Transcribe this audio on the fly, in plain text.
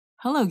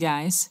Hello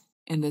guys!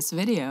 In this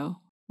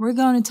video, we're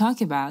going to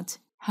talk about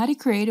how to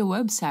create a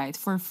website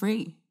for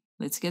free.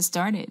 Let's get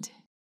started.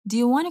 Do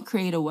you want to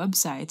create a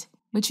website,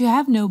 but you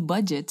have no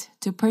budget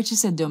to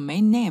purchase a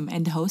domain name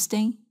and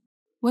hosting?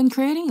 When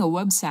creating a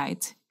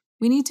website,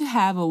 we need to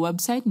have a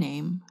website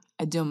name,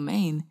 a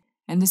domain,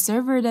 and the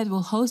server that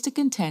will host the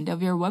content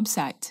of your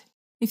website.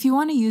 If you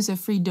want to use a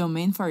free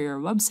domain for your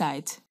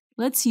website,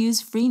 let's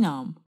use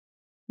Freenom.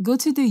 Go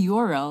to the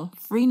URL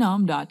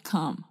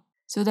freenom.com.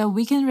 so that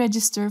we can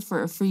register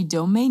for a free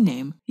domain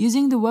name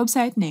using the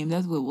website name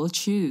that we will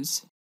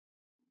choose.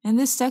 In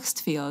this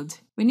text field,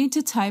 we need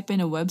to type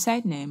in a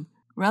website name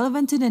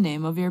relevant to the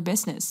name of your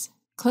business.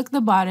 Click the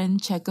button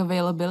Check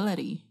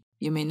Availability.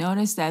 You may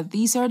notice that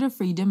these are the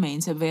free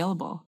domains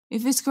available.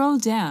 If you scroll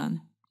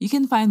down, you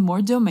can find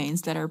more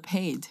domains that are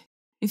paid.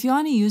 If you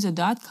want to use a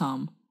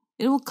 .com,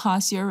 it will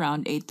cost you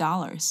around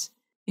 $8.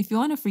 If you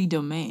want a free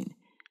domain,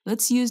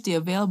 let's use the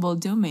available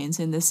domains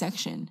in this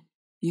section.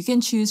 You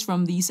can choose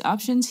from these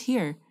options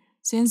here,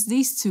 since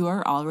these two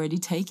are already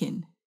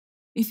taken.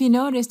 If you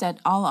notice that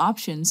all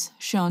options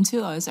shown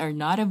to us are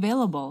not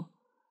available,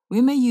 we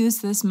may use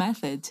this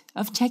method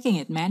of checking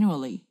it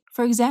manually.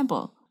 For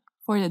example,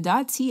 for the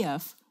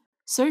 .cf,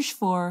 search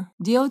for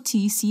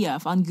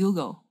 .cf on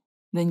Google.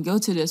 Then go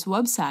to this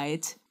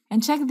website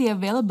and check the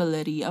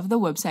availability of the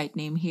website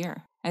name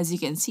here. As you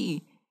can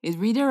see, it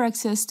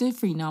redirects us to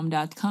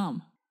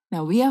freenom.com.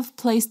 Now we have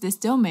placed this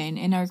domain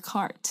in our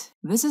cart.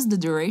 This is the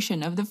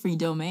duration of the free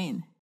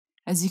domain.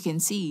 As you can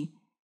see,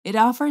 it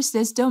offers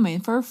this domain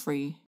for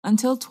free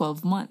until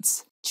 12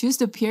 months. Choose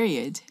the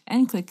period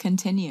and click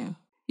Continue.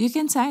 You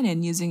can sign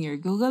in using your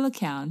Google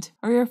account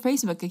or your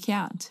Facebook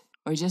account,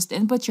 or just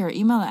input your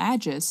email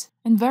address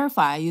and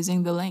verify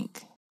using the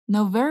link.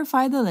 Now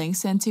verify the link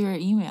sent to your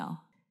email.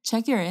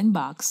 Check your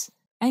inbox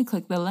and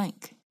click the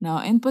link.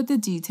 Now input the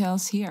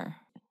details here.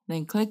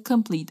 Then click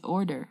Complete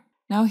Order.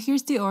 Now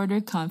here's the order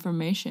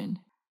confirmation.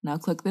 Now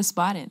click this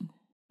button.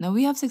 Now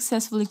we have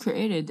successfully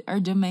created our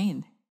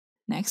domain.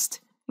 Next,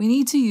 we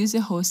need to use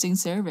a hosting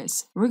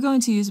service. We're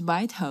going to use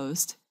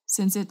ByteHost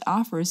since it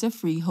offers a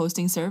free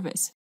hosting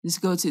service.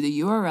 Just go to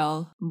the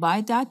URL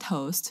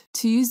byte.host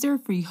to use their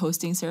free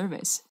hosting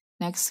service.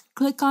 Next,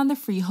 click on the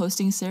free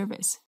hosting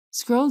service.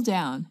 Scroll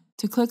down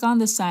to click on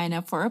the Sign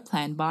Up for a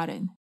Plan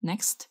button.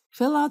 Next,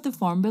 fill out the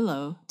form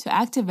below to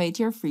activate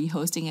your free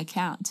hosting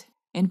account.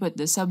 Input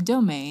the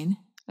subdomain,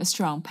 a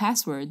strong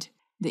password,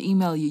 the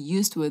email you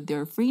used with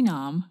your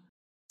Freenom,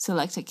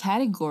 select a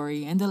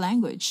category and the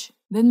language.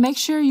 Then make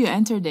sure you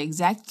enter the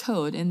exact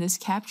code in this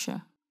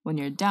CAPTCHA. When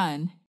you're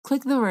done,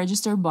 click the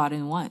Register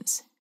button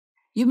once.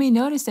 You may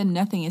notice that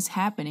nothing is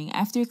happening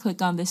after you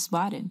click on this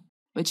button,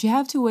 but you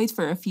have to wait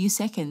for a few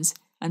seconds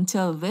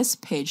until this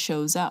page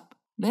shows up.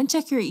 Then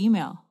check your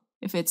email.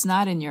 If it's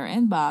not in your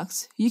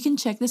inbox, you can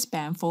check the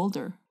spam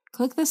folder.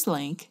 Click this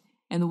link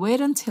and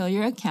wait until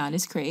your account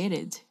is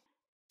created.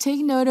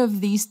 Take note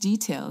of these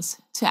details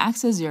to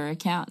access your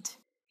account.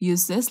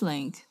 Use this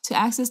link to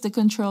access the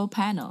control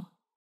panel.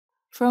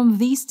 From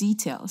these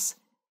details,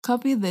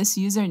 copy this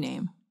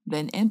username,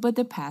 then input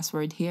the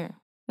password here.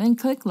 Then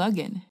click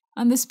Login.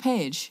 On this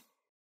page,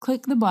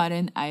 click the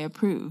button I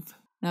approve.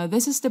 Now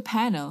this is the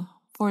panel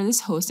for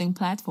this hosting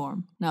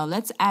platform. Now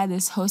let's add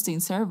this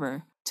hosting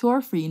server to our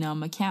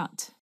Freenom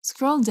account.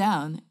 Scroll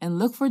down and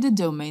look for the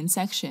domain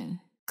section.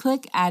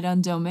 Click Add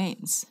on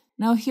Domains.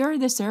 Now here are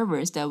the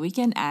servers that we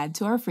can add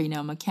to our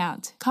Freenom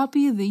account.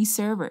 Copy these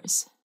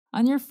servers.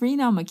 On your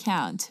Freenom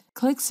account,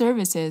 click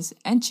Services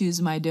and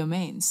choose My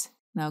Domains.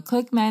 Now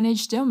click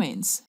Manage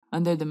Domains.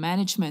 Under the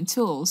Management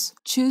Tools,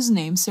 choose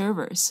Name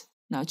Servers.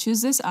 Now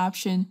choose this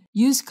option,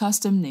 Use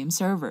Custom Name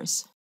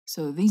Servers.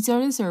 So these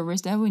are the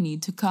servers that we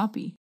need to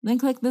copy. Then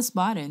click this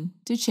button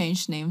to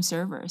change name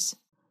servers.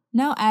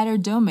 Now add our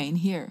domain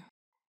here.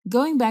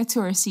 Going back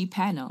to our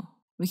cPanel,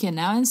 we can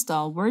now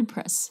install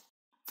WordPress.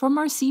 From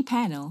our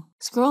cPanel,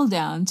 scroll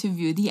down to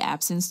view the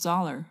apps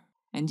installer,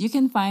 and you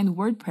can find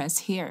WordPress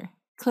here.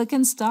 Click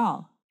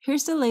Install.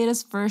 Here's the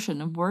latest version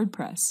of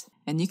WordPress,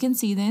 and you can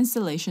see the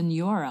installation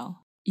URL.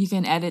 You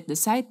can edit the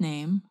site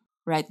name,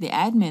 write the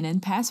admin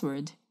and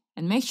password,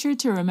 and make sure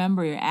to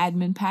remember your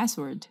admin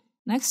password.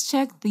 Next,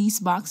 check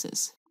these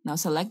boxes. Now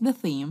select the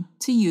theme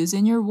to use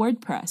in your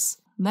WordPress,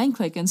 then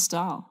click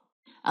Install.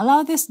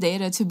 Allow this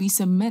data to be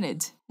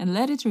submitted and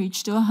let it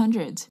reach to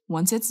 100.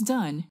 Once it's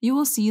done, you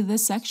will see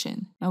this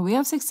section. Now we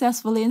have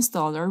successfully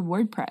installed our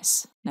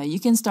WordPress. Now you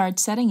can start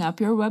setting up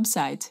your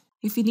website.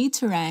 If you need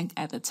to rank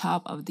at the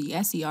top of the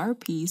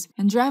SERPs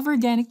and drive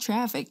organic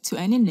traffic to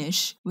any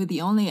niche with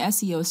the only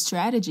SEO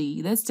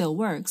strategy that still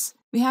works,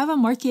 we have a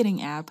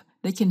marketing app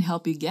that can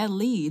help you get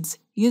leads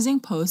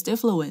using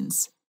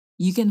Post-Influence.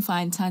 You can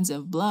find tons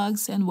of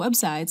blogs and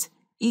websites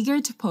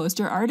eager to post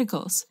your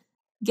articles.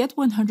 Get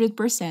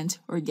 100%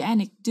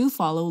 organic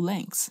do-follow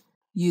links.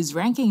 Use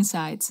ranking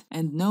sites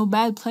and no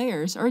bad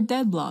players or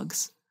dead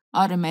blogs.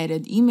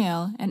 Automated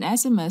email and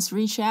SMS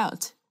reach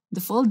out.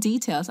 The full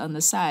details on the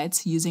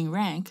sites using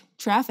rank,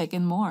 traffic,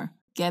 and more.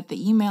 Get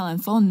the email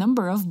and phone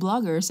number of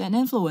bloggers and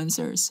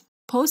influencers.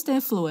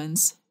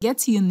 Post-Influence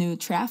gets you new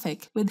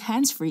traffic with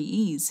hands-free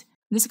ease.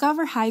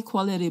 Discover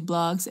high-quality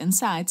blogs and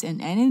sites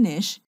in any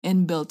niche,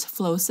 inbuilt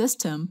flow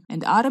system,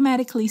 and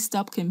automatically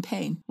stop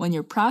campaign when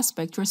your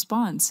prospect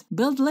responds.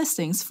 Build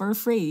listings for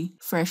free,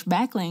 fresh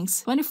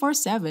backlinks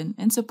 24/7,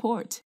 and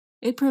support.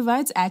 It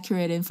provides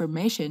accurate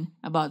information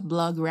about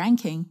blog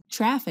ranking,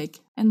 traffic,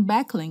 and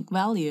backlink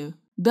value.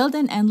 Build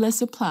an endless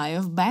supply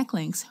of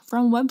backlinks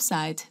from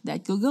website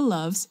that Google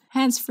loves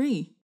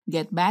hands-free.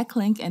 Get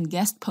backlink and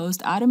guest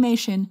post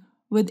automation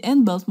with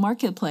inbuilt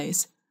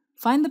marketplace.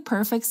 Find the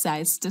perfect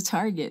sites to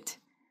target.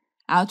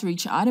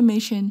 Outreach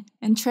automation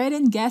and trade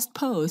in guest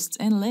posts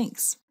and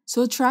links.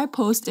 So try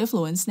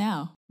Postinfluence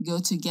now. Go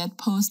to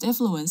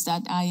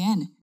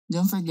getpostinfluence.in.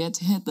 Don't forget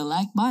to hit the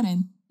like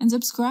button and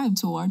subscribe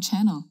to our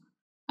channel.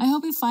 I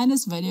hope you find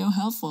this video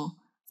helpful.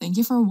 Thank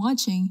you for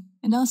watching,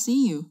 and I'll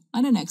see you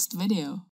on the next video.